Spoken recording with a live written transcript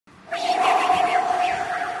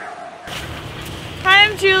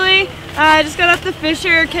I'm Julie. I just got off the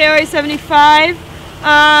Fischer Koa 75. It's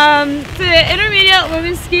an intermediate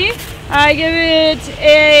women's ski. I give it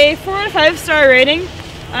a 4 out of 5 star rating. It's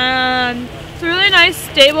a really nice,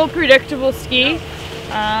 stable, predictable ski.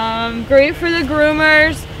 Great for the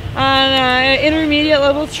groomers on intermediate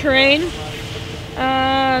level terrain.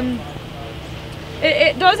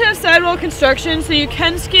 It does have sidewall construction, so you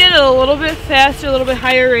can ski it at a little bit faster, a little bit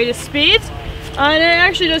higher rate of speed. And it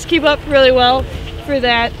actually does keep up really well for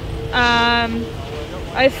that.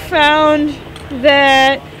 I found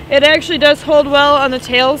that it actually does hold well on the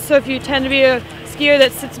tails, so if you tend to be a skier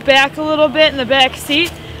that sits back a little bit in the back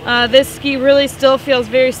seat, this ski really still feels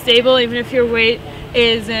very stable even if your weight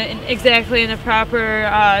is exactly in the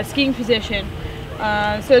proper skiing position.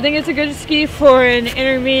 So I think it's a good ski for an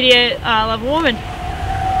intermediate level woman.